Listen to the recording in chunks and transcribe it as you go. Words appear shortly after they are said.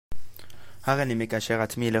הריני מקשר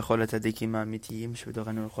עצמי לכל הצדיקים האמיתיים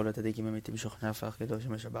שבתוכנו לכל הצדיקים האמיתיים שוכנע הפך קדוש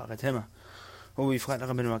משבח את המה ובפרט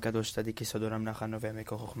לרבנו הקדוש צדיק יסוד עולם נחן נובע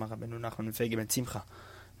מכוח חוכמה רבנו נחמן מפגי בן שמחה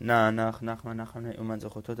נחמן נאומן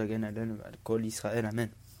זכותו תגן עלינו ועל כל ישראל amen.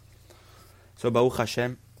 So Baruch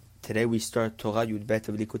Hashem, today we start Torah Yud Bet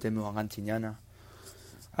of Likutei Moharan Tinyana,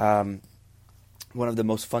 one of the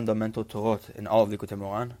most fundamental Torot in all of Likutei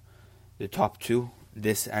Moharan, the top two,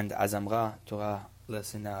 this and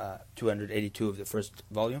Azamra-Lesson 282 of the first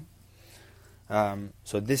volume.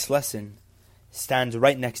 So this lesson stands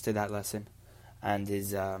right next to that lesson and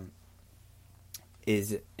is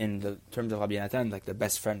in the terms of Rabbi Natan like the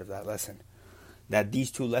best friend of that lesson. That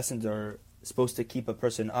these two lessons are supposed to keep a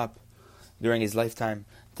person up during his lifetime,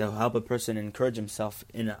 to help a person encourage himself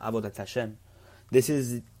in Avodat Hashem. This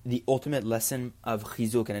is the ultimate lesson of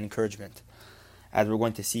chizuk and encouragement. As we're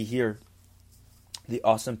going to see here, the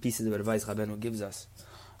awesome pieces of advice Rabeinu gives us,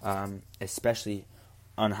 especially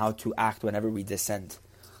on how to act whenever we descend,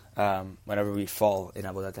 whenever we fall in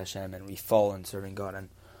Avodat Hashem and we fall in serving God and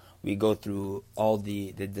we go through all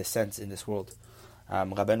the descents in this world.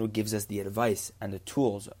 Rabeinu gives us the advice and the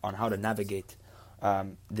tools on how to navigate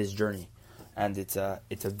this journey. And it's a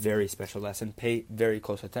very special lesson. Pay very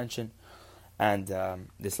close attention. And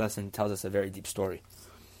this lesson tells us a very deep story.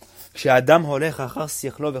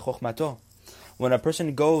 When a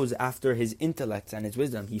person goes after his intellect and his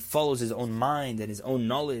wisdom, he follows his own mind and his own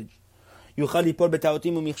knowledge, he's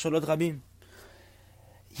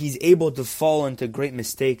able to fall into great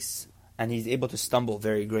mistakes and he's able to stumble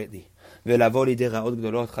very greatly. It's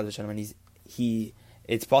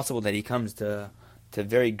possible that he comes to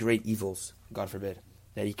very great evils, God forbid,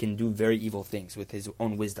 that he can do very evil things with his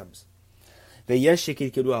own wisdoms. And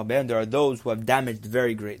there are those who have damaged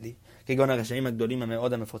very greatly, like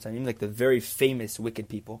the very famous wicked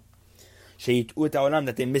people,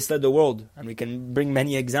 that they misled the world, and we can bring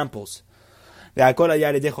many examples.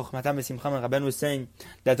 Rabeinu was saying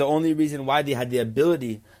that the only reason why they had the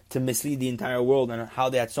ability to mislead the entire world and how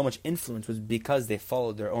they had so much influence was because they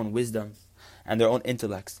followed their own wisdom and their own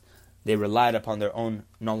intellects. They relied upon their own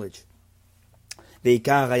knowledge.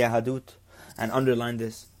 And underline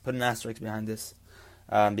this, put an asterisk behind this,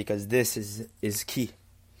 because this is key.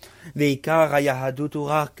 The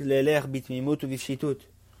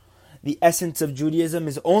essence of Judaism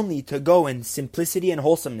is only to go in simplicity and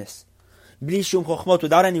wholesomeness,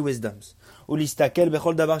 without any wisdoms, to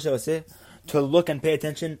look and pay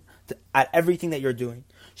attention at everything that you're doing.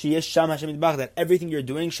 That everything you're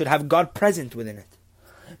doing should have God present within it.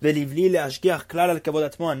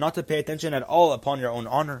 And not to pay attention at all upon your own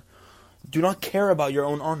honor. Do not care about your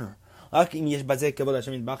own honor.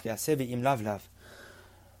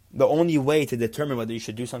 The only way to determine whether you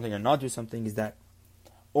should do something or not do something is that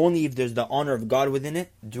only if there's the honor of God within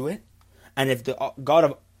it, do it. And if the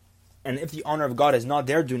honor of God is not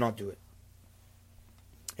there, do not do it.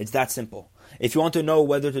 It's that simple. If you want to know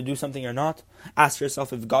whether to do something or not, ask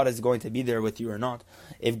yourself if God is going to be there with you or not,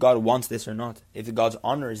 if God wants this or not, if God's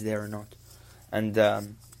honor is there or not. And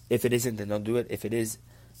if it isn't, then don't do it. If it is,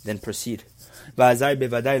 then proceed. And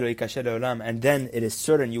then it is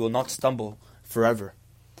certain you will not stumble forever.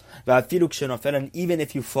 And even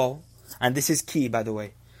if you fall, and this is key, by the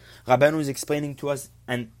way, Rabeinu is explaining to us,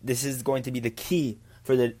 and this is going to be the key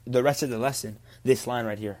for the rest of the lesson, this line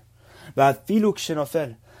right here.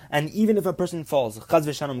 And even if a person falls,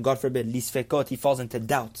 God forbid, he falls into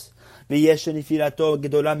doubts. And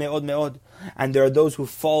there are those who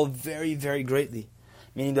fall very, very greatly.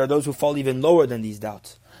 Meaning there are those who fall even lower than these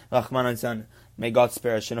doubts. May God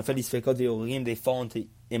spare us. They fall into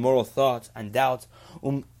immoral thoughts and doubts.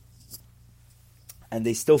 And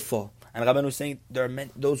they still fall. And Rabeinu is saying there are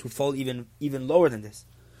those who fall even lower than this.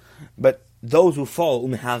 But those who fall,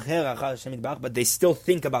 but they still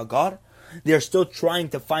think about God, they are still trying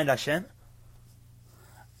to find Hashem.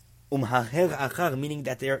 Meaning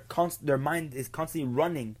that their mind is constantly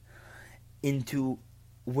running into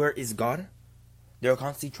where is God. They're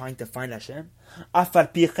constantly trying to find Hashem.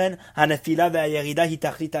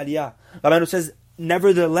 Rabeinu says,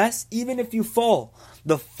 nevertheless, even if you fall,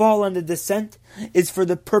 the fall and the descent is for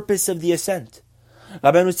the purpose of the ascent.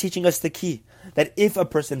 Rabeinu is teaching us the key, that if a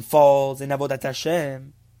person falls in Avodat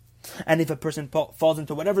Hashem, and if a person falls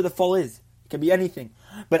into whatever the fall is, it can be anything,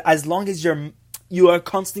 but as long as you are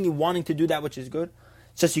constantly wanting to do that which is good,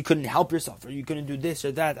 it's just you couldn't help yourself, or you couldn't do this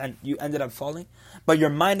or that, and you ended up falling, but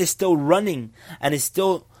your mind is still running, and is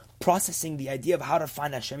still processing the idea of how to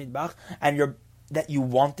find Hashem Yitbarach, and that you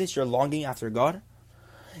want this, you're longing after God,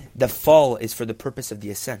 the fall is for the purpose of the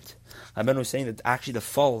ascent. Rabeinu was saying that actually the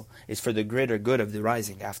fall is for the greater good of the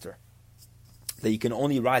rising after. that you can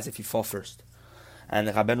only rise if you fall first. And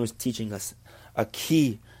Rabeinu is teaching us a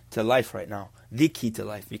key to life right now, the key to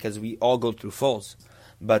life, because we all go through falls.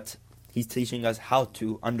 But he's teaching us how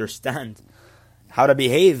to understand, how to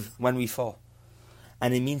behave when we fall.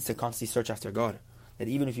 And it means to constantly search after God. That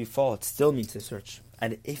even if you fall, it still means to search.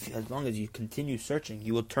 And as long as you continue searching,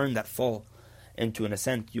 you will turn that fall into an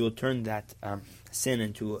ascent. You will turn that sin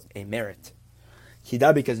into a merit.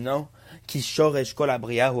 Kida, because no, ki shoresh kol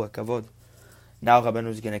habriyahu kavod. Now Rabeinu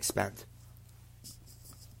is going to expand.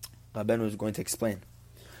 Rabeinu is going to explain.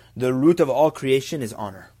 The root of all creation is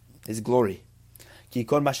honor, is glory.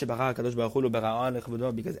 Because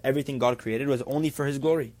everything God created was only for His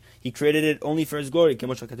glory. He created it only for His glory.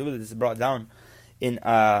 This is brought down in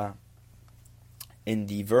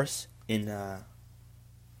the verse in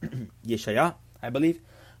Yeshaya, I believe.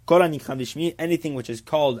 Anything which is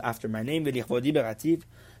called after my name,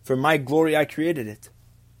 for my glory I created it,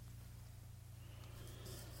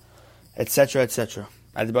 etc., etc.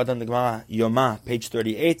 As brought down the Gemara Yoma, page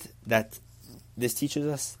 38, that this teaches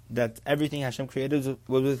us that everything Hashem created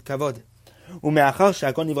was with kavod.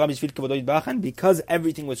 And because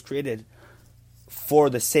everything was created for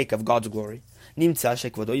the sake of God's glory, we see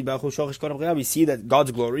that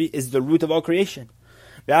God's glory is the root of all creation.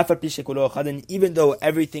 And even though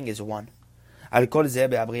everything is one,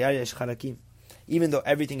 even though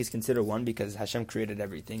everything is considered one because Hashem created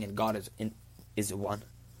everything and God is one,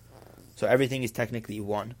 so everything is technically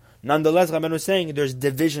one. Nonetheless, Rabeinu is saying there's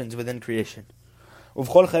divisions within creation. And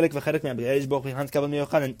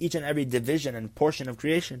each and every division and portion of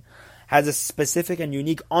creation has a specific and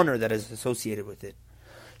unique honor that is associated with it.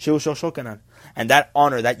 And that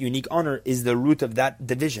honor, that unique honor, is the root of that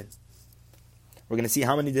division. We're going to see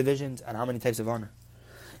how many divisions and how many types of honor.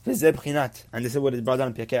 And this is what is brought down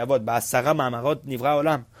in Pirkei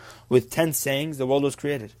Avot. With 10 sayings, the world was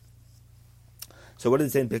created. So what does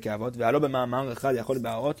it say in Pirkei Avot?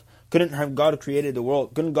 Couldn't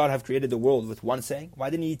God have created the world with one saying? Why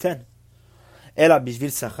didn't He 10? Rather,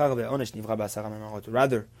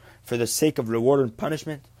 for the sake of reward and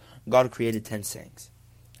punishment, God created 10 sayings.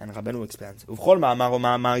 And Rabeinu expands.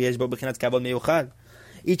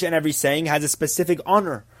 Each and every saying has a specific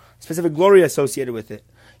honor, specific glory associated with it,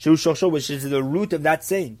 which is the root of that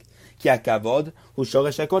saying. Because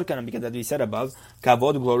as we said above,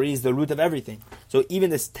 kavod, glory, is the root of everything. So even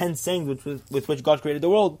this 10 sayings with which God created the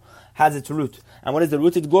world has its root. And what is the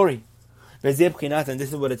root? It's glory. And this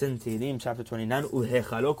is what it says in Tehillim, chapter 29.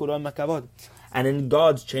 And in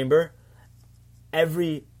God's chamber,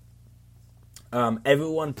 everyone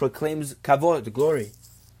proclaims kavod, glory.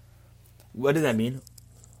 What does that mean?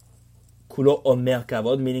 Kulo omer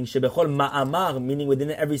kavod, meaning shebechol ma'amar, meaning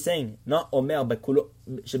within every saying. Not omer, but kulo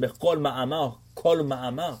shebechol ma'amar, kol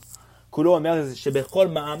ma'amar. Kulo omer is shebechol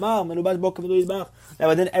ma'amar, menubas bo kavod yizbach. That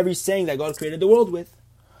within every saying that God created the world with,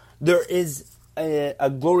 there is a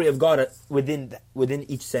glory of God within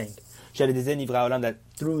each saying. That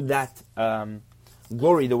through that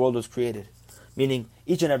glory the world was created. Meaning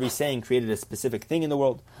each and every saying created a specific thing in the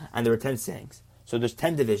world, and there were 10 sayings. So there's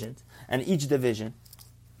 10 divisions, and each division,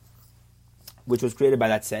 which was created by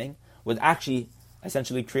that saying, was actually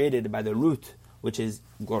essentially created by the root, which is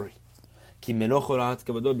glory.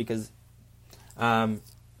 Because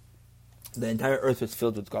the entire earth was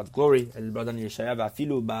filled with God's glory. And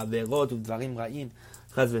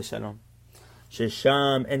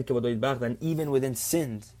even within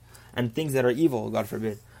sins and things that are evil, God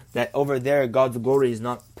forbid, that over there God's glory is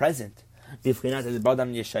not present. How do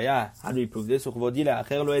we prove this?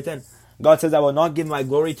 God says, I will not give my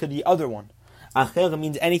glory to the other one. Acher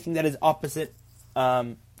means anything that is opposite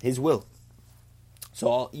His will. So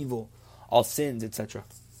all evil, all sins, etc.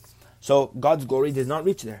 So God's glory does not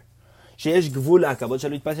reach there. That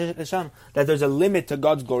there's a limit to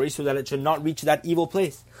God's glory so that it should not reach that evil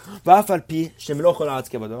place.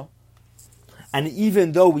 And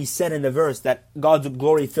even though we said in the verse that God's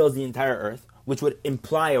glory fills the entire earth, which would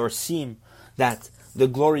imply or seem that the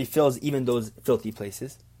glory fills even those filthy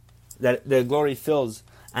places, that the glory fills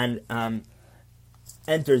and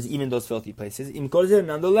enters even those filthy places,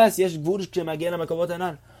 nonetheless, there's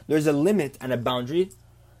a limit and a boundary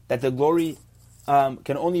that the glory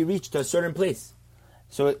can only reach to a certain place.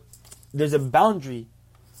 So there's a boundary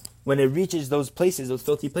when it reaches those places, those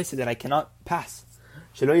filthy places that I cannot pass.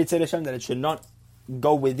 That it should not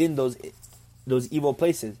go within those evil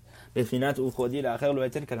places. As we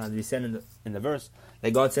said in the verse,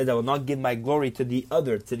 that God says, I will not give my glory to the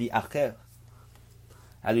other, to the acher,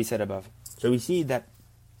 as we said above. So we see that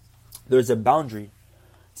there's a boundary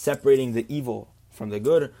separating the evil from the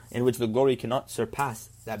good, in which the glory cannot surpass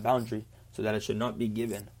that boundary, so that it should not be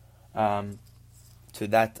given to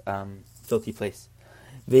that filthy place.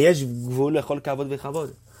 Ve'yesh gvul lechol kavod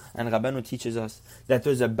v'chavod. And Rabeinu teaches us that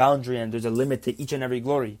there's a boundary and there's a limit to each and every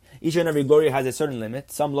glory. Each and every glory has a certain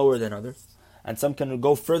limit, some lower than others, and some can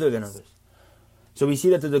go further than others. So we see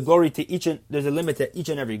that there's a glory to there's a limit to each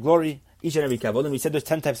and every glory, each and every kavod. And we said there's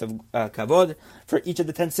 10 types of kavod for each of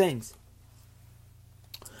the 10 sayings.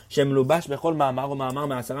 So there's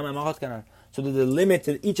a limit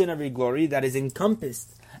to each and every glory that is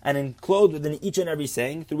encompassed and enclosed within each and every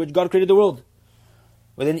saying through which God created the world.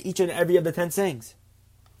 Within each and every of the 10 sayings.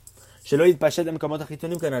 That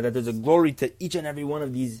there's a glory to each and every one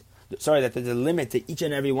of these, that there's a limit to each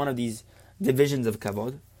and every one of these divisions of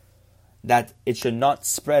kavod, that it should not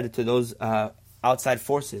spread to those outside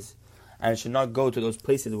forces, and it should not go to those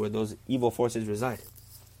places where those evil forces reside.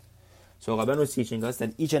 So Rabeinu is teaching us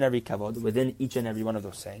that each and every kavod, within each and every one of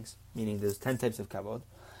those sayings, meaning there's 10 types of kavod,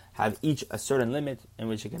 have each a certain limit in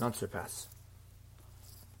which it cannot surpass.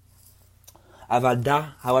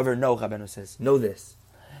 Avada, however, no, Rabeinu says, know this.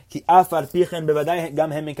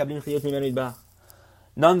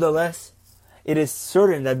 Nonetheless, it is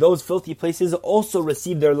certain that those filthy places also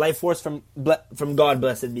receive their life force from God,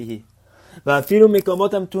 blessed be He. And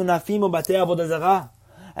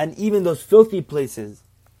even those filthy places,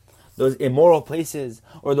 those immoral places,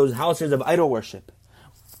 or those houses of idol worship,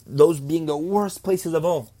 those being the worst places of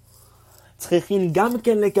all, they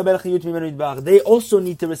also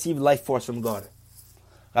need to receive life force from God.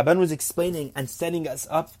 Rabeinu was explaining and setting us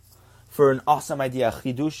up for an awesome idea, a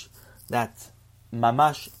chidush, that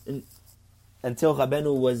mamash, until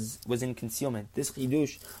Rabeinu was in concealment. This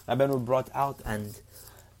chidush Rabeinu brought out, and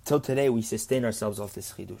till today we sustain ourselves off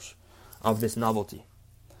this chidush, of this novelty.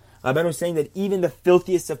 Rabeinu is saying that even the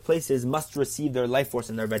filthiest of places must receive their life force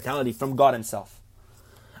and their vitality from God Himself.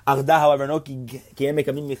 However, no,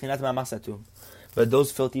 but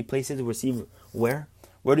those filthy places receive where?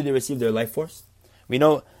 Where do they receive their life force? We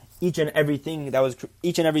know each and everything in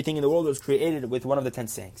the world was created with one of the 10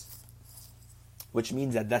 sayings, which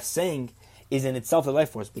means that saying is in itself the life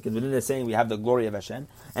force, because within the saying we have the glory of Hashem,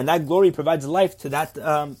 and that glory provides life to that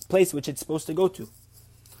place which it's supposed to go to.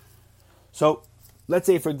 So, let's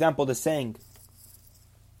say, for example, the saying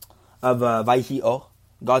of Vayhi Or,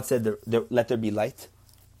 God said, let there be light.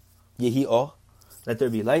 Yehi Or, let there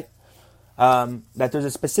be light. That there's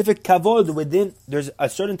a specific kavod within, there's a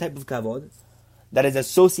certain type of kavod that is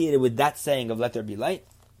associated with that saying of let there be light,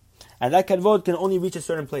 and that kavod can only reach a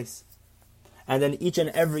certain place. And then there's each and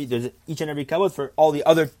every kavod for all the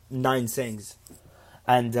other 9 sayings,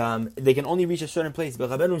 and they can only reach a certain place. But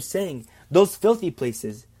Rabeinu is saying those filthy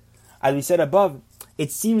places, as we said above,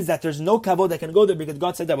 it seems that there's no kavod that can go there, because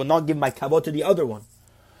God said I will not give my kavod to the other one.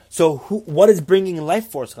 So what is bringing life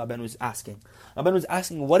force? Rabeinu is asking. Rabeinu is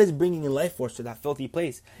asking, what is bringing life force to that filthy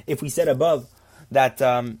place? If we said above that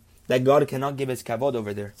God cannot give His kavod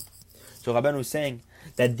over there. So Rabeinu is saying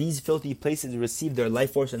that these filthy places receive their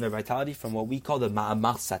life force and their vitality from what we call the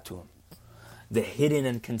ma'amar satum, the hidden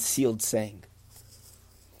and concealed saying.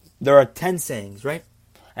 There are 10 sayings, right?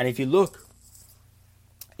 And if you look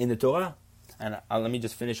in the Torah, and let me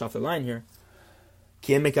just finish off the line here.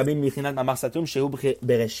 So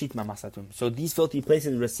these filthy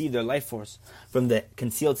places receive their life force from the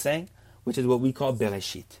concealed saying, which is what we call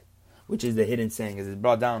Bereshit, which is the hidden saying, as it's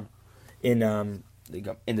brought down in the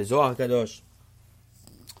Zohar Kadosh,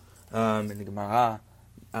 in the Gemara.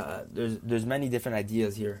 There's many different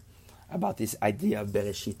ideas here about this idea of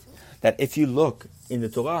Bereshit. That if you look in the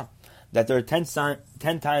Torah, that there are 10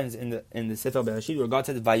 times in the Sefer Bereshit where God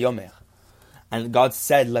says Vayomer, and God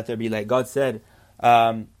said, "Let there be light." God said,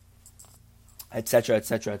 etc.,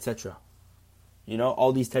 etc., etc. You know,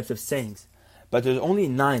 all these types of sayings, but there's only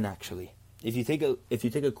 9 actually. If you pay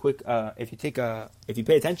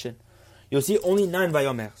attention, you'll see only 9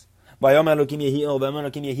 Vayomers. Vayomer Elokim yehi or, Vayomer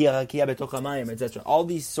Elokim yehi harakia betoch hamayim, etc. All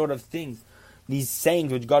these sort of things, these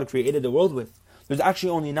sayings which God created the world with, there's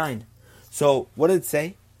actually only 9. So what did it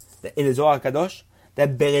say in the Zohar Kadosh?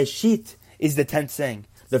 That Bereshit is the 10th saying.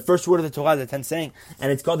 The first word of the Torah is the 10th saying, and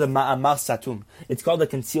it's called the Ma'amar Satum. It's called the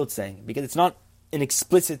concealed saying, because it's not an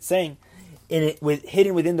explicit saying.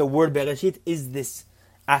 Hidden within the word Bereshit is this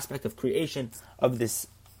aspect of creation, of this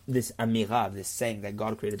Amirah, of this saying that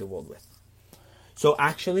God created the world with. So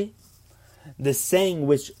actually, the saying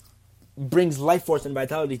which brings life force and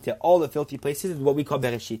vitality to all the filthy places is what we call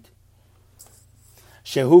Bereshit.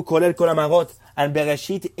 Shehu kolel kol amarot, and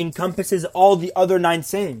Bereshit encompasses all the other 9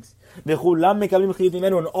 sayings. And all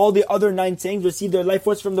the other 9 sayings receive their life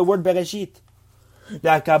force from the word Bereshit.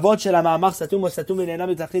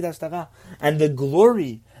 And the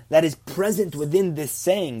glory that is present within this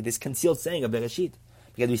saying, this concealed saying of Bereshit,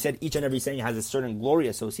 Because we said each and every saying has a certain glory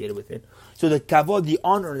associated with it. So the kavod, the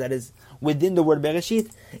honor that is within the word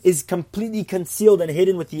Bereshit, is completely concealed and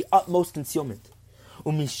hidden with the utmost concealment.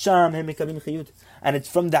 And it's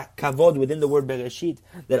from that kavod within the word Bereshit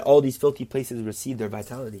that all these filthy places receive their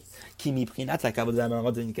vitality. Because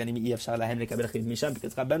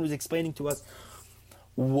Rabeinu was explaining to us,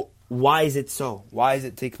 why is it so? Why does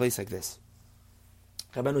it take place like this?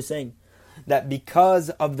 Rabeinu was saying that because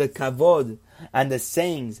of the kavod and the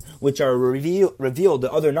sayings which are revealed, the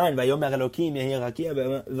other 9, Vayomer Elokim Yehi Rakia,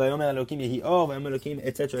 Vayomer Elokim Yehi Or, Vayomer Elokim,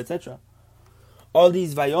 etc., etc. All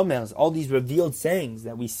these Vayomers, all these revealed sayings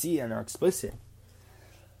that we see and are explicit,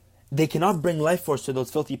 they cannot bring life force to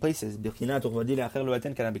those filthy places. Because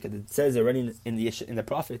it says already in the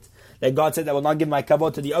prophet that God said, I will not give my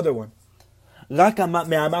kavod to the other one. It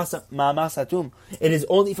is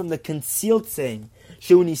only from the concealed saying,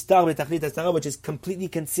 which is completely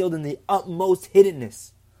concealed in the utmost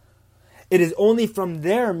hiddenness. It is only from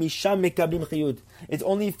there, it's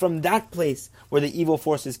only from that place where the evil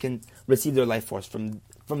forces can receive their life force. From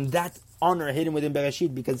that honor hidden within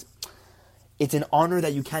Bereshit, because it's an honor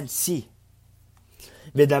that you can't see.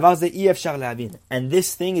 And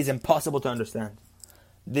this thing is impossible to understand.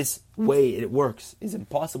 This way it works is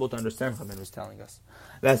impossible to understand, Rabeinu was telling us.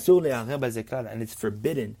 And it's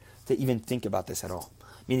forbidden to even think about this at all.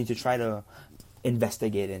 Meaning to try to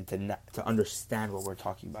investigate and to understand what we're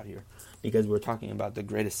talking about here. Because we're talking about the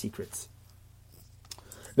greatest secrets.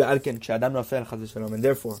 And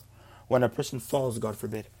therefore, when a person falls, God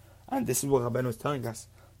forbid, and this is what Rabeinu was telling us,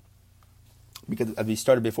 because as we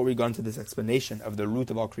started before we got into this explanation of the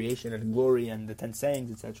root of all creation and glory and the 10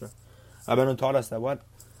 sayings, etc., Rabeinu taught us that what?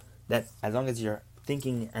 That as long as you're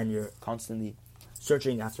thinking and you're constantly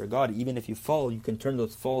searching after God, even if you fall, you can turn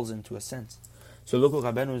those falls into ascents. So look what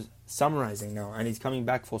Rabeinu is summarizing now, and he's coming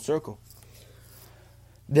back full circle.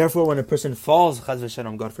 Therefore, when a person falls, chaz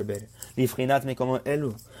v'shalom, God forbid,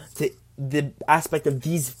 the aspect of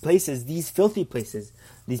these places, these filthy places,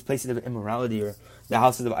 these places of immorality or the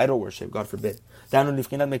houses of idol worship, God forbid,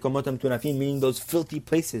 meaning those filthy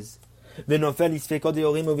places. And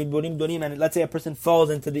let's say a person falls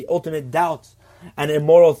into the ultimate doubts and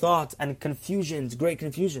immoral thoughts and confusions, great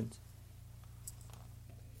confusions.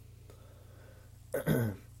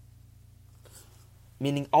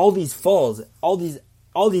 Meaning all these falls, all these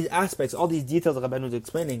aspects, all these details that Rabeinu is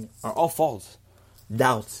explaining are all false.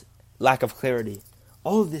 Doubts, lack of clarity.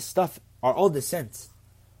 All of this stuff are all descents.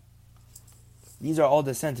 These are all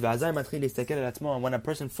descents. And when a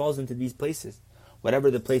person falls into these places,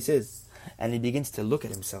 whatever the place is, and he begins to look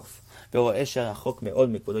at himself, and he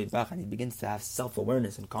begins to have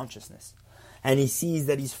self-awareness and consciousness, and he sees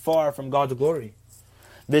that he's far from God's glory,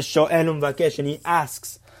 and he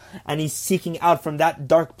asks, and he's seeking out from that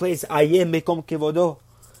dark place, Ayeh,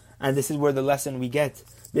 and this is where the lesson we get.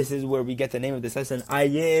 This is where we get the name of this lesson,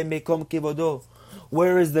 Ayeh,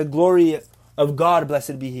 where is the glory of God,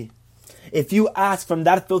 blessed be He? If you ask from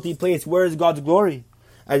that filthy place, where is God's glory?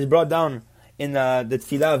 As brought down in the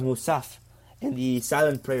tefillah of Musaf, in the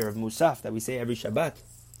silent prayer of Musaf that we say every Shabbat.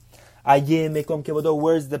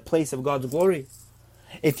 Where's the place of God's glory?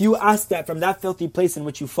 If you ask that from that filthy place in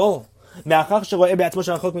which you fall, because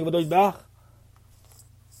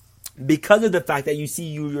of the fact that you see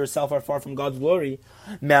you yourself are far from God's glory,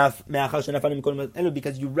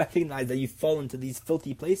 because you recognize that you fall into these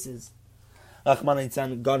filthy places,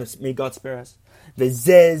 may God spare us.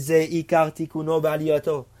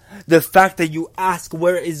 The fact that you ask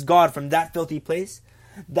where is God from that filthy place,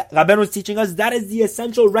 that Rabeinu was teaching us, that is the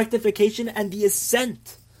essential rectification and the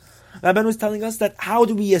ascent. Rabeinu was telling us that how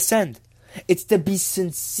do we ascend? It's to be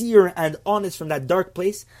sincere and honest from that dark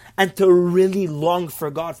place and to really long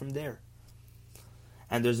for God from there.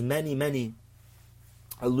 And there's many, many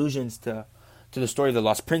allusions to the story of the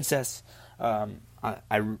lost princess. I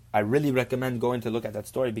really recommend going to look at that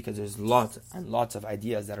story because there's lots and lots of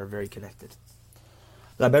ideas that are very connected.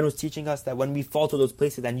 Rabeinu was teaching us that when we fall to those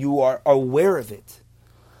places and you are aware of it,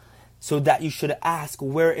 so that you should ask,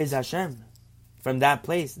 where is Hashem? From that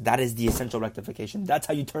place, that is the essential rectification. That's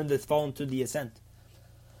how you turn this fall into the ascent.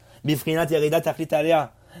 This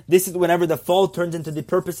is whenever the fall turns into the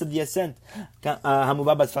purpose of the ascent.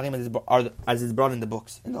 As is brought in the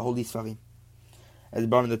books, in the holy Sfarim. As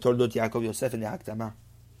brought in the Toldot Yaakov Yosef and the Hakdama.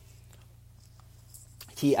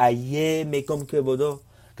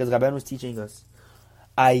 Because Rabeinu was teaching us,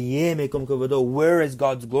 where is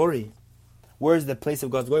God's glory? Where is the place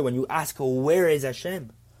of God's glory? When you ask, where is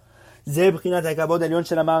Hashem? This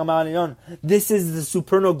is the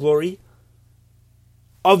supernal glory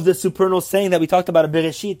of the supernal saying that we talked about in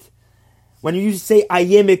Bereshit. When you say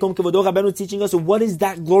Ayeh mekom kavodo, Rabeinu is teaching us what is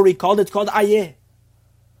that glory called? It's called Ayeh.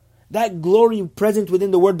 That glory present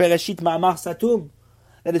within the word Bereshit ma'amar satum,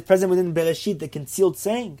 that is present within Bereshit, the concealed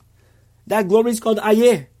saying. That glory is called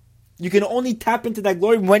Ayeh. You can only tap into that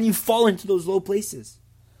glory when you fall into those low places.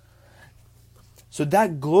 So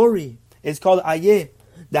that glory is called Ayeh.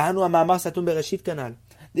 Dahanu ma'amar satum Bereshit kanal.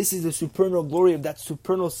 This is the supernal glory of that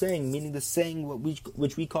supernal saying, meaning the saying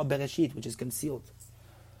which we call Bereshit, which is concealed.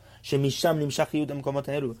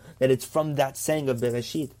 That it's from that saying of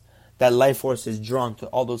Bereshit that life force is drawn to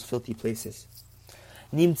all those filthy places.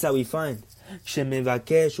 Nimtza, we find.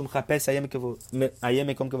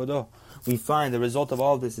 We find the result of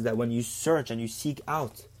all this is that when you search and you seek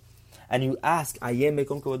out and you ask,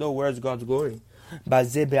 where is God's glory?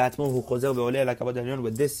 With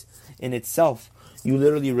this in itself, you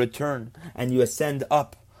literally return and you ascend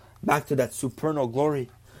up back to that supernal glory,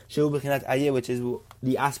 which is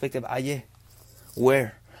the aspect of Ayeh,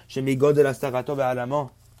 where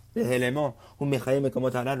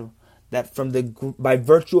that by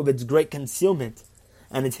virtue of its great concealment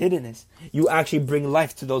and its hiddenness, you actually bring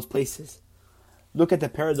life to those places. Look at the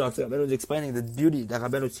paradox that Rabeinu is explaining, the beauty that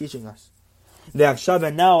Rabeinu is teaching us.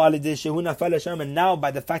 And now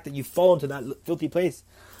by the fact that you fall into that filthy place,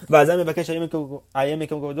 and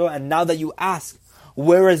now that you ask,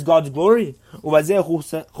 where is God's glory? By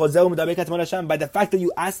the fact that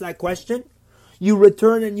you ask that question, you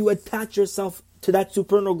return and you attach yourself to that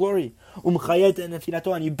supernal glory.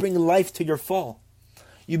 And you bring life to your fall.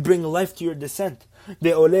 You bring life to your descent.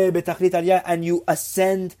 And you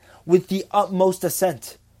ascend with the utmost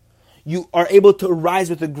ascent. You are able to rise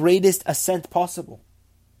with the greatest ascent possible.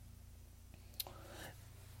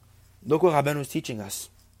 Look what Rabeinu is teaching us.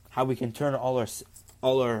 How we can turn all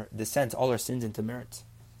our descents, all our sins into merits.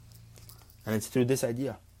 And it's through this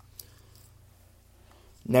idea.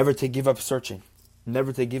 Never to give up searching.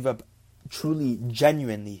 Never to give up truly,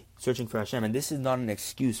 genuinely searching for Hashem. And this is not an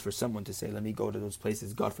excuse for someone to say, let me go to those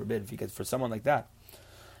places, God forbid. Because for someone like that,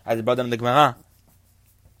 as it brought down in the Gemara,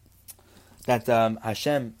 that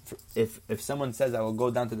Hashem, if someone says, I will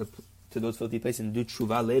go down to those filthy places and do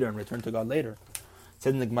tshuva later and return to God later, it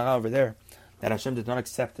says in the Gemara over there, that Hashem does not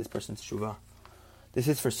accept this person's tshuva. This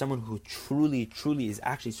is for someone who truly, truly is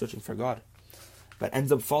actually searching for God, but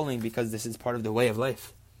ends up falling because this is part of the way of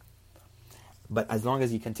life. But as long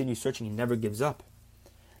as he continues searching, he never gives up,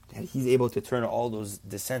 that he's able to turn all those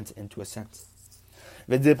descents into ascents.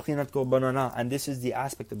 And this is the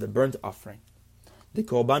aspect of the burnt offering, the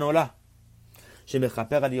korban olah,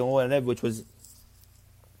 which was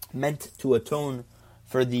meant to atone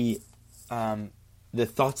for the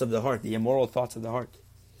thoughts of the heart, the immoral thoughts of the heart.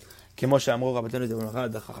 The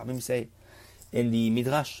Chachamim say in the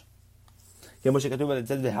Midrash,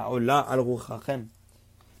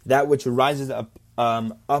 that which rises up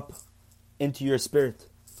into your spirit.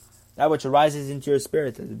 That which arises into your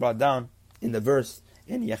spirit, as brought down in the verse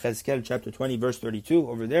in Yechezkel chapter 20, verse 32,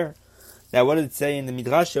 over there. That what did it say in the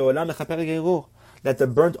Midrash? That the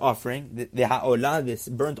burnt offering, the ha'olah, this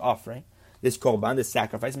burnt offering, this korban, this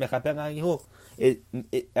sacrifice, it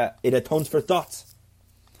atones for thoughts.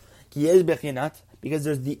 Because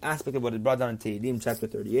there's the aspect of what is brought down in Tehillim chapter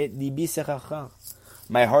 38.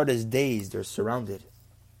 My heart is dazed or surrounded.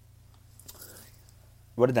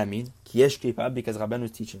 What did that mean? Because Rabeinu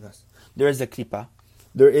is teaching us. There is a klipa,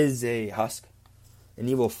 there is a husk, an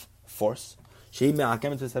evil force,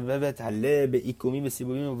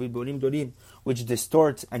 which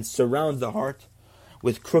distorts and surrounds the heart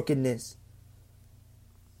with crookedness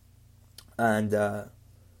and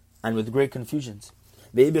with great confusions.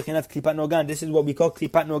 This is what we call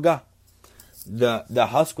klipat noga, the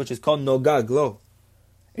husk which is called noga, glow.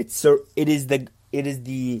 It is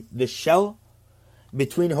the shell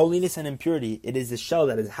between holiness and impurity. It is the shell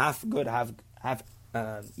that is half good, half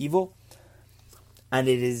evil, and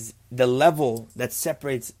it is the level that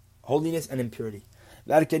separates holiness and impurity.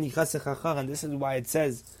 And this is why it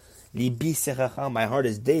says, "Libi sechachar," my heart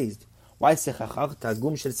is dazed. Why sechachar?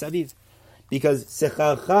 Tagum shel saviv, because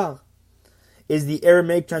sechachar is the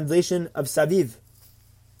Aramaic translation of saviv,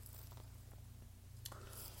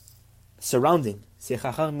 surrounding.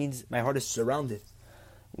 Sechachar means my heart is surrounded.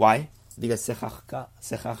 Why? Because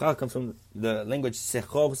sechachar comes from the language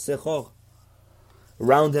sechor,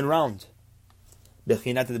 round and round.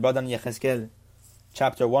 Bechinat the Badan Yechezkel,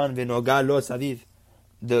 chapter 1, v'noga lo saviv.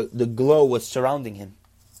 The glow was surrounding him.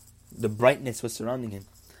 The brightness was surrounding him.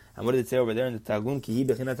 And what did it say over there in the Targum? Ki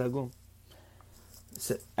hi bechinat Targum.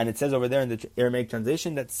 And it says over there in the Aramaic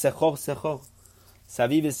translation that sechor.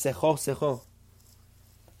 Saviv is sechor.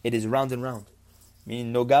 It is round and round.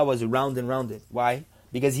 Meaning Noga was round and rounded. Why?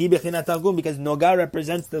 Because he bechinat Targum, because Noga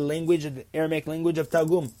represents the language, the Aramaic language of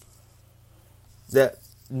Targum. The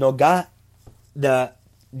Noga,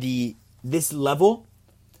 this level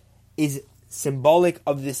is symbolic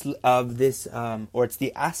of this, or it's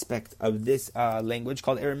the aspect of this language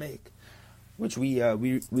called Aramaic, which we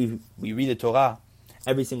read the Torah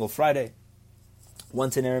every single Friday,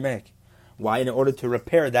 once in Aramaic. Why? In order to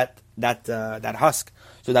repair that husk,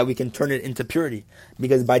 so that we can turn it into purity.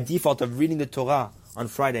 Because by default of reading the Torah on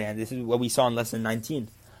Friday, and this is what we saw in lesson 19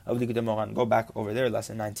 of Likutei Moharan. Go back over there,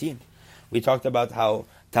 lesson 19. We talked about how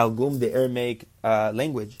Targum, the Aramaic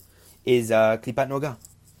language, is Klipat Noga.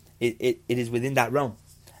 It is within that realm,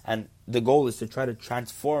 and the goal is to try to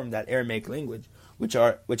transform that Aramaic language, which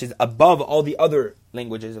is above all the other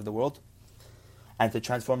languages of the world, and to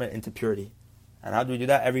transform it into purity. And how do we do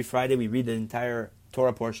that? Every Friday we read the entire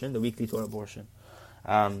Torah portion, the weekly Torah portion,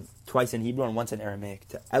 twice in Hebrew and once in Aramaic,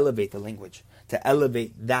 to elevate the language, to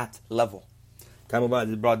elevate that level. Kamubad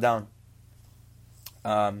is brought down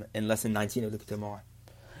in lesson 19 of the Likutei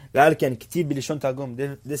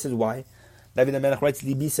Moharan. This is why David HaMelech writes,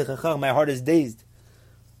 Libi sechachar, my heart is dazed.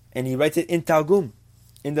 And he writes it in Targum,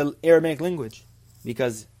 in the Aramaic language,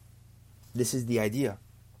 because this is the idea.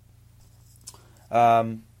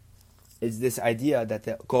 Is this idea that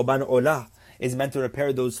the Korban Olah is meant to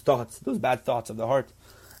repair those thoughts, those bad thoughts of the heart.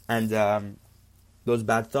 And those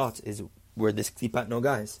bad thoughts is where this Klipat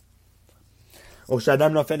Noga is.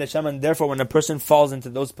 And therefore, when a person falls into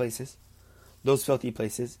those places, those filthy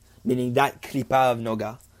places, meaning that Klipa of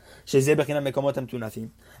Noga,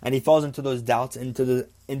 and he falls into those doubts, into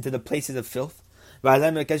the places of filth,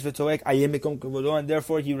 and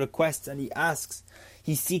therefore he requests and he asks,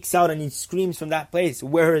 he seeks out and he screams from that place,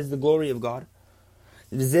 where is the glory of God?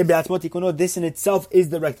 This in itself is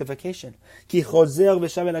the rectification, because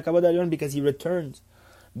he returns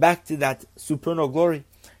back to that supernal glory,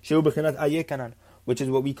 which is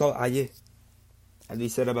what we call Ayeh, as we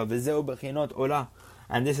said above.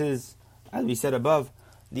 And this is, as we said above,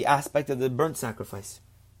 the aspect of the burnt sacrifice.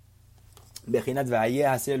 As it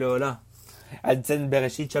said in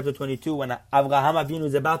Bereshit chapter 22, when Avraham Avinu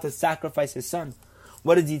is about to sacrifice his son,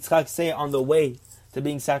 what does Yitzchak say on the way to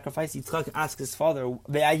being sacrificed? Yitzchak asks his father,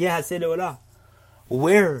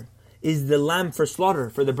 where is the lamb for slaughter,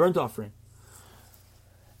 for the burnt offering?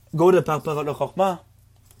 Go to Parparat Chochmah.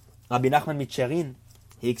 Rabbi Nachman Micherin,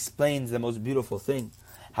 he explains the most beautiful thing,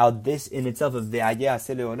 how this in itself of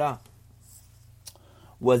Ve'ayeh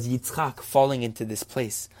was Yitzchak falling into this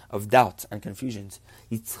place of doubt and confusions.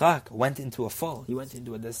 Yitzchak went into a fall. He went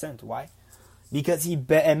into a descent. Why? Because he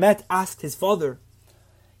be'emet asked his father.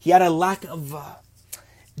 He had a lack of,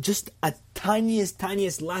 just a tiniest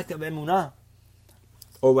lack of emunah.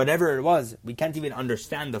 Or whatever it was. We can't even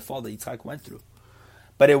understand the fall that Yitzchak went through.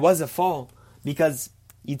 But it was a fall because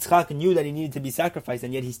Yitzchak knew that he needed to be sacrificed,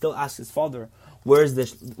 and yet he still asked his father, where's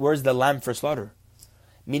the lamb for slaughter?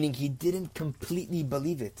 Meaning he didn't completely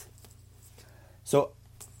believe it. So,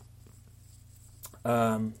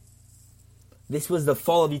 this was the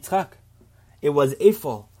fall of Yitzchak. It was a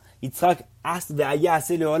fall. Yitzchak asked,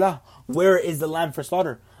 where is the lamb for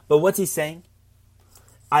slaughter? But what's he saying?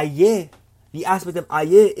 Ayeh, the aspect of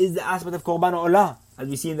Ayeh is the aspect of Korban Olah, as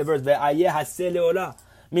we see in the verse,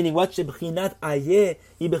 meaning what? Ayeh,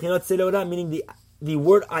 meaning the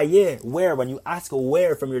word Ayeh, where, when you ask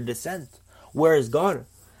where from your descent, where is God?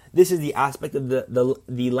 This is the aspect of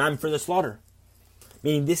the lamb for the slaughter.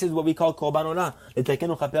 Meaning this is what we call Korban Olah,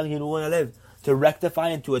 to rectify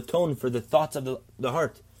and to atone for the thoughts of the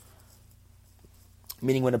heart.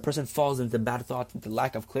 Meaning when a person falls into bad thoughts, into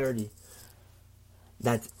lack of clarity,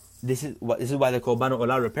 that this is why the Korban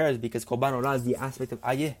Olah repairs, because Korban Olah is the aspect of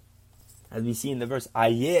Ayeh. As we see in the verse,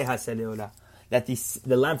 Ayeh haseh le'olah, that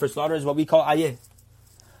the lamb for slaughter is what we call Ayeh.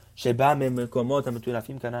 Sheba me'mekomot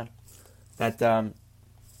ha'metunafim kanal.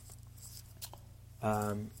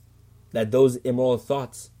 That those immoral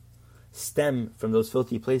thoughts stem from those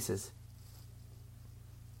filthy places.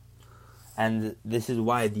 And this is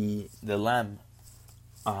why the lamb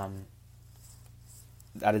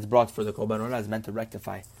that is brought for the Korban Olah is meant to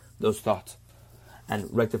rectify those thoughts and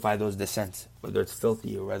rectify those descents, whether it's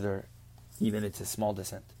filthy or whether even it's a small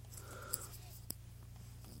descent.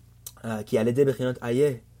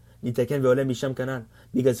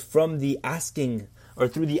 Because from the asking, or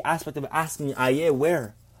through the aspect of asking Ayeh,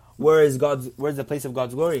 where's the place of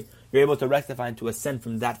God's glory, you're able to rectify and to ascend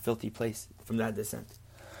from that filthy place, from that descent.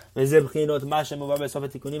 And this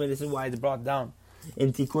is why it's brought down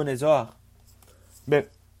in Tikkun Zohar.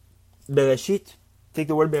 Bereshit, take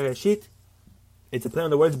the word Bereshit, it's a play on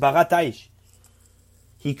the words Barat Aish.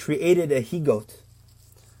 He created a he-goat.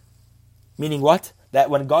 Meaning what? that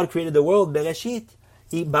when God created the world, Bereshit,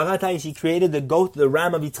 He created the goat, the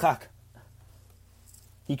ram of Yitzchak.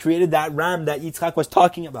 He created that ram that Yitzchak was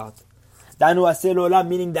talking about. Danu aseh lo'olam,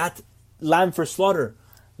 meaning that lamb for slaughter.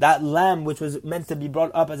 That lamb which was meant to be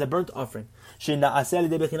brought up as a burnt offering. She'na'aseh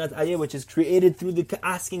l'idei bechinat Ayeh, which is created through the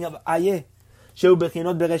asking of Ayeh. She'u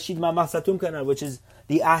bechinot Bereshit ma'amar satum kanal, which is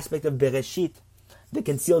the aspect of Bereshit, the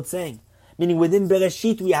concealed saying. Meaning within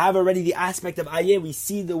Bereshit we have already the aspect of Ayeh. We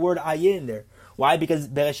see the word Ayeh in there. Why? Because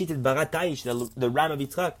Bereshit is Barat Taish, the ram of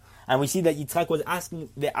Yitzchak. And we see that Yitzchak was asking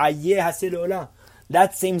the Ayeh haseh lo'olam.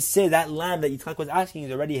 That same say, that lamb that Yitzchak was asking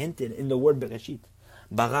is already hinted in the word Bereshit.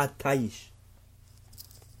 Barat Taish.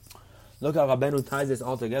 Look how Rabeinu ties this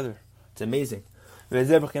all together. It's amazing.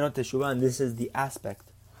 And this is the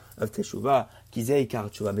aspect of Teshuvah,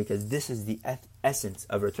 because this is the essence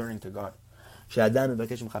of returning to God.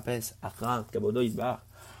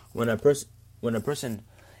 When a person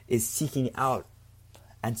is seeking out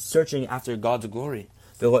and searching after God's glory,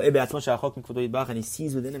 and he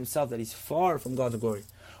sees within himself that he's far from God's glory,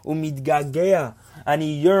 and he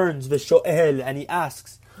yearns, and he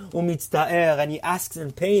asks, and he asks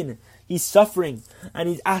in pain, he's suffering, and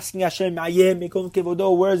he's asking Hashem,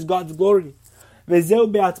 where's God's glory? This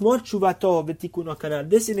in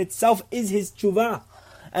itself is his teshuvah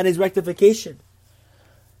and his rectification.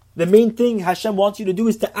 The main thing Hashem wants you to do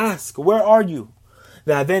is to ask, where are you?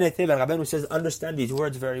 And Rabeinu says, understand these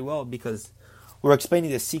words very well, because we're explaining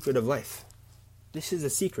the secret of life. This is the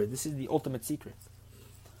secret. This is the ultimate secret.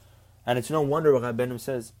 And it's no wonder what Rabeinu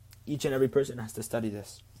says, each and every person has to study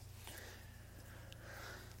this.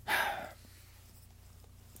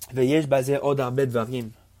 And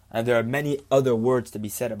there are many other words to be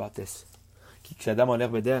said about this.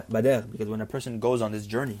 Because when a person goes on this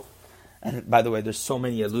journey, and by the way, there's so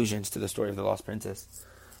many allusions to the story of the lost princess.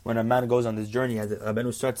 When a man goes on this journey, as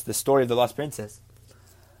Rabeinu starts the story of the lost princess,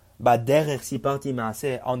 on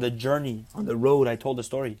the journey, on the road, I told the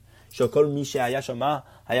story.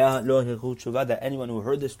 That anyone who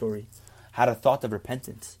heard this story had a thought of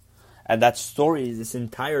repentance. And that story is this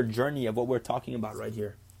entire journey of what we're talking about right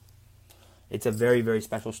here. It's a very, very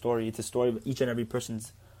special story. It's a story of each and every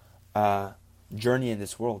person's journey in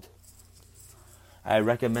this world. I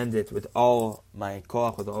recommend it with all my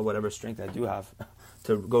koach, with all whatever strength I do have,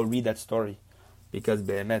 to go read that story, because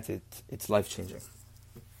be'emet, it's life-changing.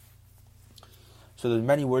 So there's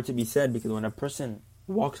many words to be said, because when a person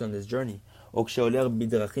walks on this journey, when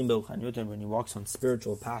he walks on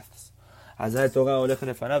spiritual paths, then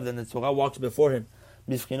the Torah walks before him.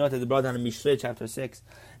 As brought down in Mishlei chapter 6.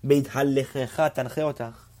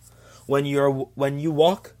 When you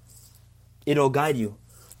walk, it'll guide you.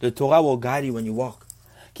 The Torah will guide you when you walk.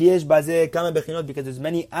 Because there's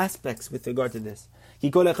many aspects with regard to this.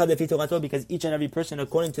 Because each and every person,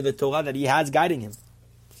 according to the Torah that he has guiding him.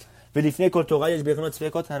 And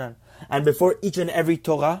before each and every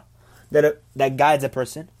Torah that guides a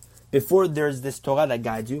person, before there's this Torah that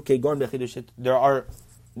guides you,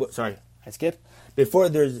 before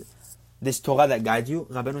there's this Torah that guides you,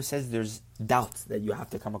 Rabeinu says there's doubts that you have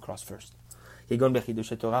to come across first.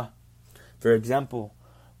 For example,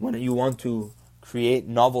 when you want to create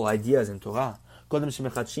novel ideas in Torah,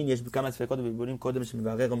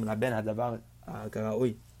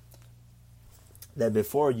 that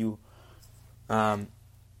before you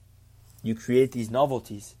create these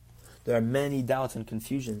novelties, there are many doubts and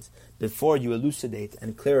confusions before you elucidate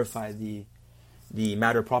and clarify the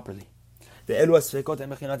matter properly.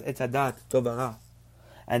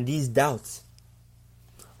 And these doubts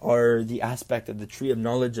are the aspect of the tree of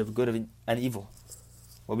knowledge of good and evil,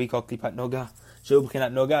 what we call klipat noga.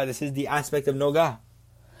 This is the aspect of noga.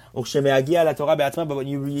 But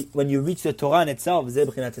when you reach the Torah in itself,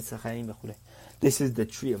 this is the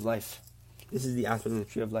tree of life. This is the aspect of the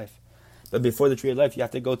tree of life. But before the tree of life, you have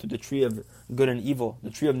to go through the tree of good and evil, the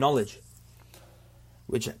tree of knowledge,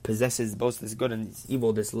 which possesses both this good and this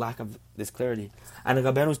evil, this lack of this clarity. And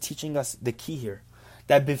Rabeinu is teaching us the key here,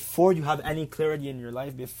 that before you have any clarity in your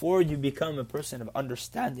life, before you become a person of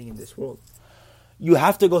understanding in this world, you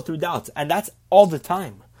have to go through doubts. And that's all the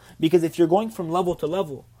time. Because if you're going from level to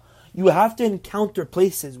level, you have to encounter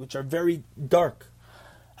places which are very dark.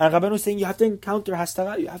 And Rabeinu is saying you have to encounter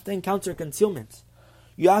hastara, you have to encounter concealment.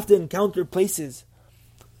 You have to encounter places.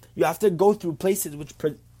 You have to go through places which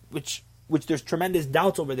there's tremendous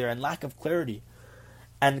doubts over there, and lack of clarity,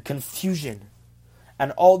 and confusion,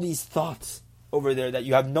 and all these thoughts over there that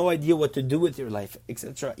you have no idea what to do with your life,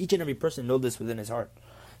 etc. Each and every person knows this within his heart.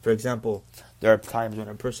 For example, there are times when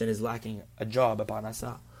a person is lacking a job, a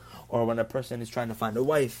parnasa, or when a person is trying to find a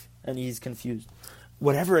wife and he's confused,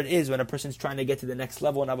 whatever it is, when a person's trying to get to the next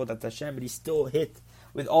level in Avodat Hashem, but he's still hit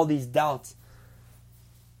with all these doubts,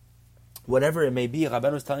 whatever it may be,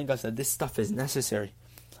 Rabeinu is telling us that this stuff is necessary,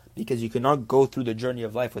 because you cannot go through the journey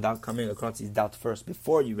of life without coming across these doubts first,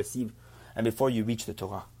 before you receive and before you reach the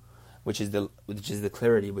Torah, which is the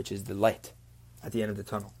clarity, which is the light at the end of the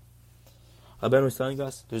tunnel. Rabeinu is telling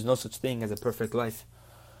us there's no such thing as a perfect life,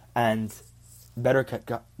 and better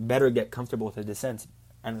get comfortable with the descents.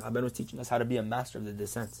 And Rabeinu is teaching us how to be a master of the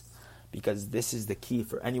descents, because this is the key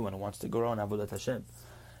for anyone who wants to grow in Avodat Hashem.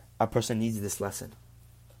 A person needs this lesson.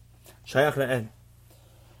 Shayach le'el.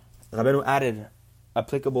 Rabeinu added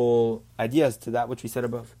applicable ideas to that which we said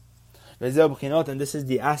above. And this is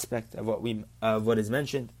the aspect of what is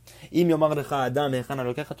mentioned. As it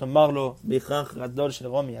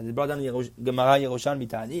brought down Gemara,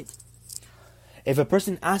 if a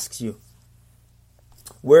person asks you,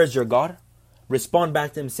 where is your God? Respond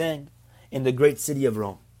back to him saying, in the great city of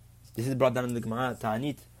Rome. This is brought down in the Gemara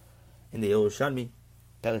Ta'anit, in the Yerushalmi,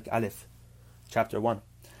 Perek Aleph, chapter 1.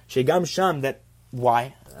 Shegam Sham, that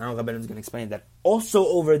why? I don't know, Rabeinu is going to explain that. Also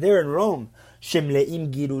over there in Rome,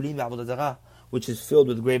 Shemleim Girulim Avodah Zarah, which is filled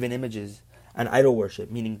with graven images and idol worship,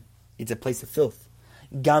 meaning it's a place of filth.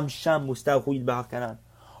 Gam Sham Mustahu Yidbahar Kanan.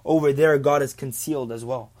 Over there, God is concealed as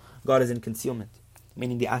well. God is in concealment,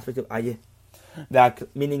 meaning the aspect of Ayeh. That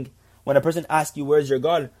meaning, when a person asks you, where's your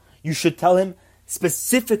God? You should tell him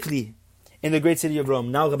specifically in the great city of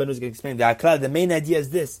Rome. Now Rabeinu is going to explain. The main idea is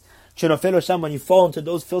this. When you fall into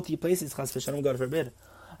those filthy places, God forbid.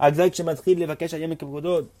 Then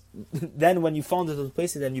when you fall into those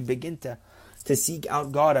places and you begin to seek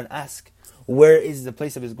out God and ask, where is the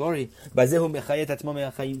place of His glory?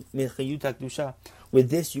 With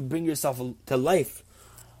this you bring yourself to life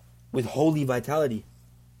with holy vitality.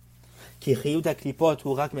 Because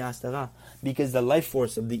the life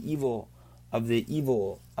force of the evil,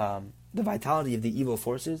 the vitality of the evil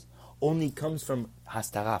forces only comes from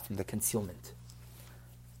hastara, from the concealment.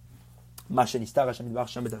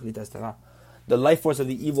 The life force of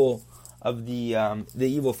the evil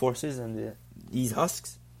forces and these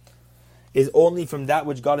husks is only from that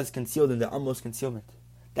which God has concealed in the utmost concealment.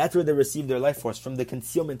 That's where they receive their life force, from the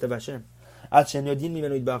concealment of Hashem. And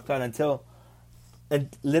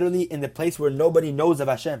literally in the place where nobody knows of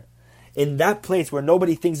Hashem, in that place where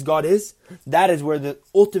nobody thinks God is, that is where the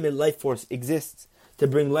ultimate life force exists to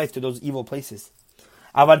bring life to those evil places.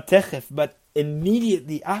 But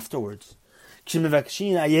immediately afterwards, when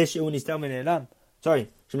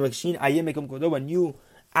you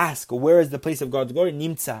ask, where is the place of God's glory?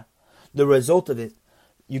 Nimtza. The result of it,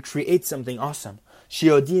 you create something awesome.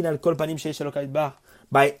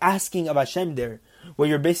 By asking of Hashem there, what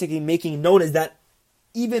you're basically making known is that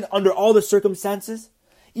even under all the circumstances,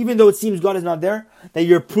 even though it seems God is not there, that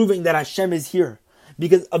you're proving that Hashem is here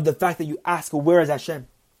because of the fact that you ask, where is Hashem?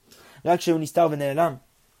 By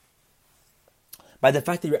the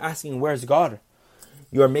fact that you're asking, where is God?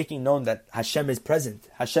 You are making known that Hashem is present.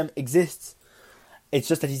 Hashem exists. It's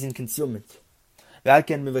just that He's in concealment.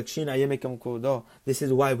 This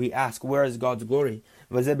is why we ask, where is God's glory?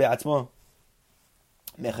 With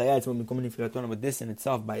this in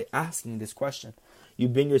itself, by asking this question, you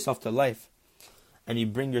bring yourself to life, and you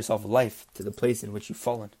bring yourself life to the place in which you've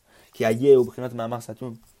fallen. Because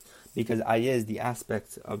Ayeh is the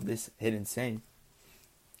aspect of this hidden saying.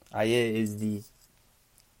 Ayeh is the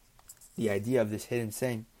idea of this hidden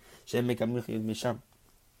saying.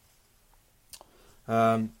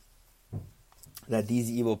 That these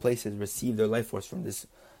evil places receive their life force from this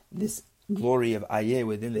glory of Ayeh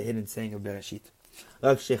within the hidden saying of Bereshit.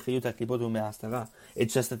 It's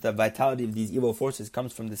just that the vitality of these evil forces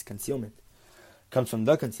comes from this concealment. Comes from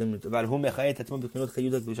the concealment.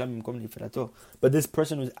 But this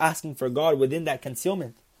person who's asking for God within that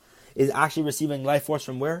concealment is actually receiving life force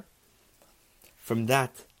from where? From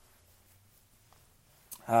that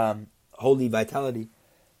holy vitality.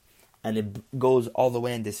 And it goes all the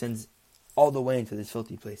way and descends all the way into this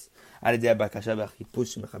filthy place.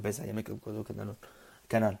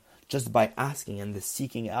 Just by asking and the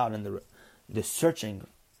seeking out and the searching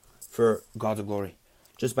for God's glory.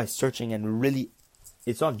 Just by searching and really,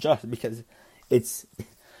 it's not just because it's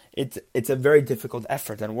a very difficult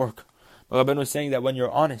effort and work. But Rabeinu is saying that when you're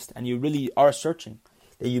honest and you really are searching,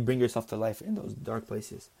 that you bring yourself to life in those dark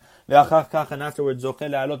places. And afterwards,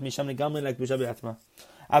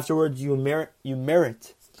 you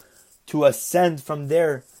merit to ascend from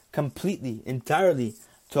there completely, entirely,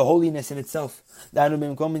 to holiness in itself.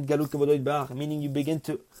 Meaning you begin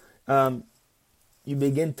to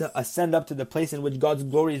ascend up to the place in which God's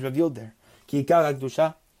glory is revealed there.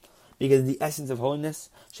 Because the essence of holiness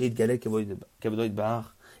is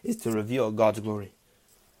to reveal God's glory.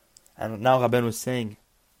 And now Rabeinu was saying,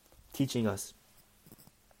 teaching us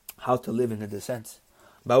how to live in the descent.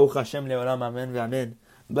 Baruch Hashem le'olam amen ve'amen.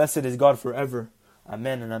 Blessed is God forever.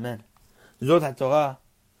 Amen and amen. Zot HaTorah,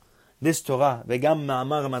 this Torah, v'gam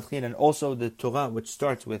ma'amar matchil, and also the Torah which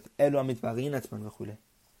starts with Elu hamitvarin atzman v'chule.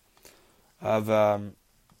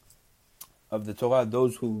 Of the Torah,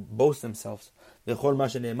 those who boast themselves, v'chol ma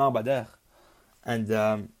shene'emar baderech,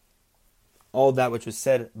 and all that which was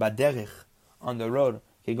said baderech, on the road,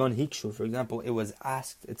 kegon hikshu, for example, it was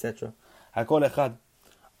asked, etc. Hakol echad,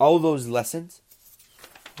 all those lessons,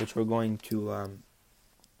 which we're going to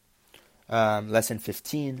lesson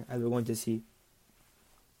 15, as we're going to see,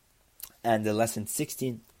 and the lesson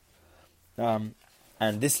 16, and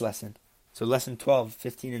this lesson. So lesson 12,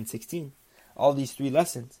 15, and 16, all these three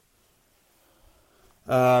lessons.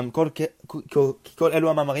 All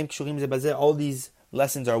these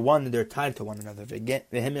lessons are one, they're tied to one another.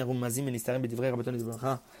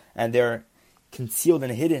 And they're concealed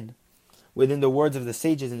and hidden within the words of the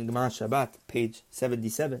sages in the Gemara Shabbat, page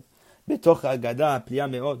 77. Within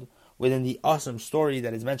the awesome story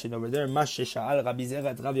that is mentioned over there, that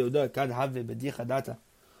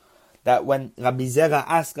when Rabbi Zera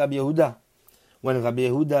asked Rabbi Yehuda, when Rabbi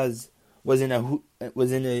Yehuda was in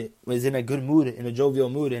a good mood, in a jovial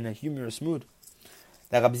mood, in a humorous mood,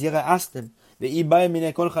 that Rabbi Zera asked him, that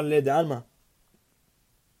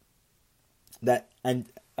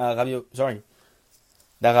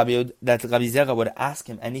Rabbi Zera would ask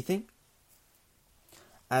him anything,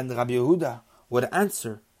 and Rabbi Yehuda would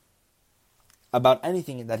answer about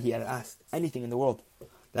anything that he had asked, anything in the world.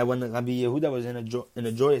 That when Rabbi Yehuda was in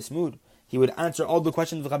a joyous mood, he would answer all the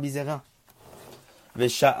questions of Rabbi Zera.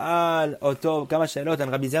 And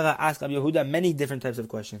Rabbi Zera asked Rabbi Yehuda many different types of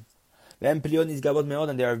questions. And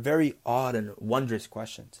they are very odd and wondrous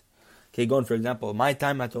questions. For example, my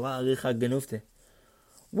time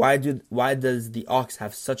why does the ox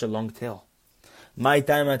have such a long tail? My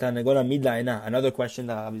time another question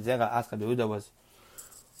that Rabbi Zera asked Rabbi Yehuda was,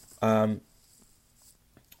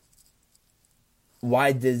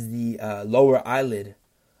 why does the lower eyelid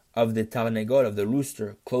of the tarnegol, of the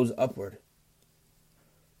rooster, close upward?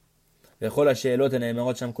 And all the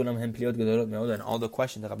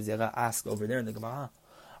questions that Rabbi Zera asked over there in the Gemara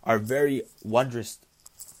are very wondrous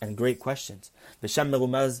and great questions. And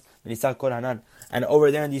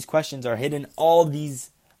over there in these questions are hidden all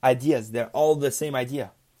these ideas. They're all the same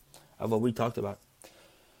idea of what we talked about.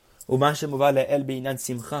 And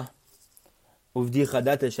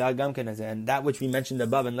that which we mentioned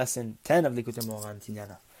above in lesson 10 of Likutei Moharan,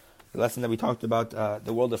 Tinyana, the lesson that we talked about,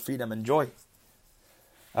 the world of freedom and joy.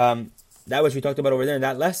 That which we talked about over there in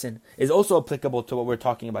that lesson is also applicable to what we're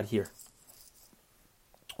talking about here.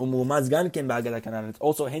 It's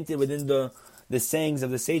also hinted within the sayings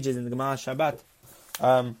of the sages in the Gemara Shabbat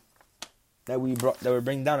that we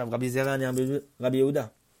bring down of Rabbi Zera and Rabbi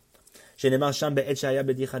Yehuda.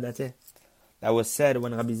 That was said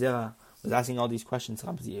when Rabbi Zera was asking all these questions to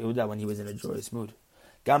Rabbi Yehuda when he was in a joyous mood.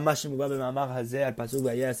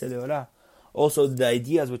 Also the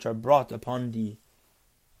ideas which are brought upon the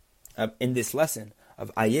in this lesson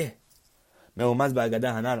of Ayeh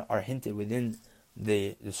are hinted within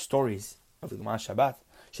the stories of the Gemara Shabbat.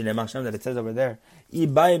 That it says over there,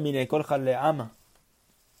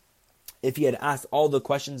 if he had asked all the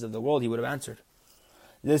questions of the world, he would have answered.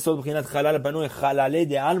 If you take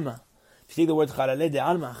the word chalalei de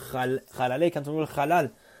alma, chalalei comes from the word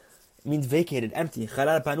chalal, means vacated, empty.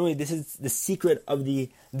 Chalal panui, this is the secret of the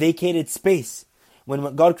vacated space.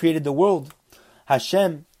 When God created the world,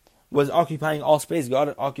 Hashem was occupying all space.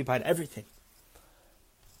 God occupied everything.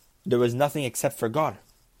 There was nothing except for God.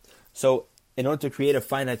 So, in order to create a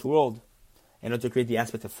finite world, in order to create the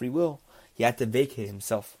aspect of free will, he had to vacate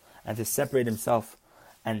himself and to separate himself.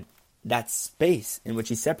 And that space in which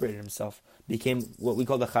he separated himself became what we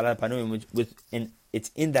call the Chalal Panui,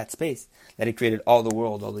 it's in that space that he created all the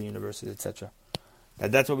world, all the universes, etc.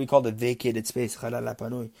 That's what we call the vacated space, Chalal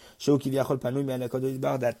Panui.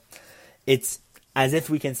 That it's as if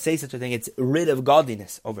we can say such a thing, it's rid of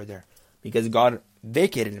godliness over there, because God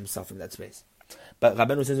vacated himself in that space. But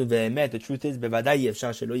Rabeinu says, the truth is,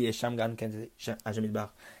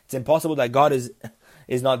 it's impossible that God is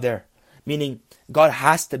not there. Meaning, God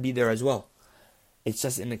has to be there as well. It's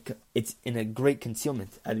just in a great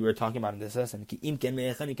concealment, as we were talking about in this lesson.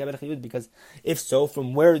 Because if so,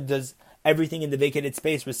 from where does everything in the vacated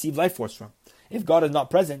space receive life force from? If God is not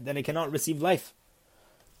present, then it cannot receive life.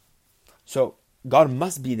 So God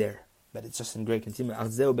must be there, but it's just in great concealment.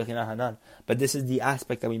 But this is the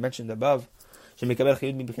aspect that we mentioned above.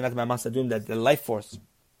 that the life force,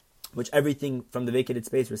 which everything from the vacated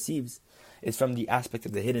space receives, is from the aspect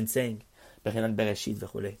of the hidden saying, from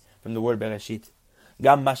the word Bereshit.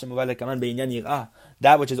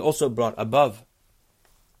 That which is also brought above,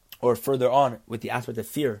 or further on, with the aspect of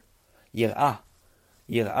fear, Yir'ah,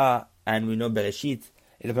 and we know Bereshit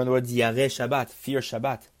is from the word Yareh Shabbat, fear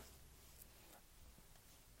Shabbat.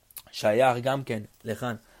 Shayach Gamken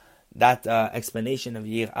Lechan. That explanation of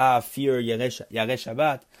Yir'ah, fear, Yareh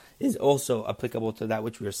Shabbat, is also applicable to that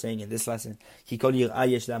which we are saying in this lesson. Because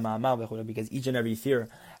each and every fear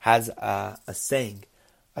has a saying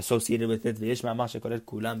associated with it.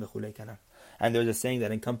 And there's a saying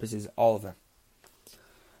that encompasses all of them,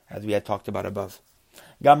 as we had talked about above.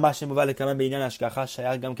 That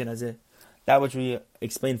which we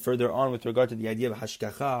explained further on with regard to the idea of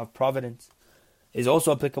hashgacha, of providence, is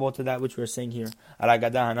also applicable to that which we are saying here.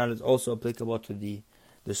 Al-Agadah Hanan is also applicable to the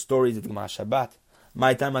stories of the Gemara Shabbat.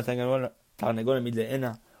 With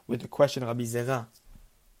the question Rabbi Zera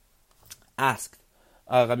asked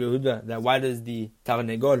Rabbi Yehuda that why does the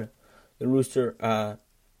Tarnegol, the rooster,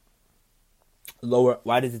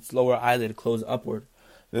 why does its lower eyelid close upward?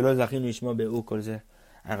 And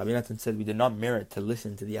Rabbi Natan said, we did not merit to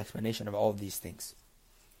listen to the explanation of all of these things.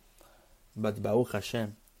 But Baruch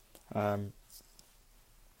Hashem,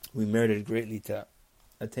 we merited greatly to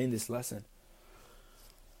attain this lesson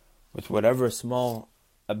with whatever small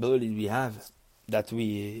ability we have, that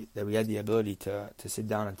we had the ability to sit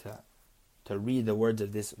down and to read the words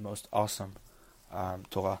of this most awesome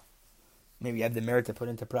Torah. May we have the merit to put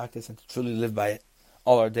into practice and to truly live by it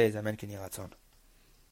all our days. Amen.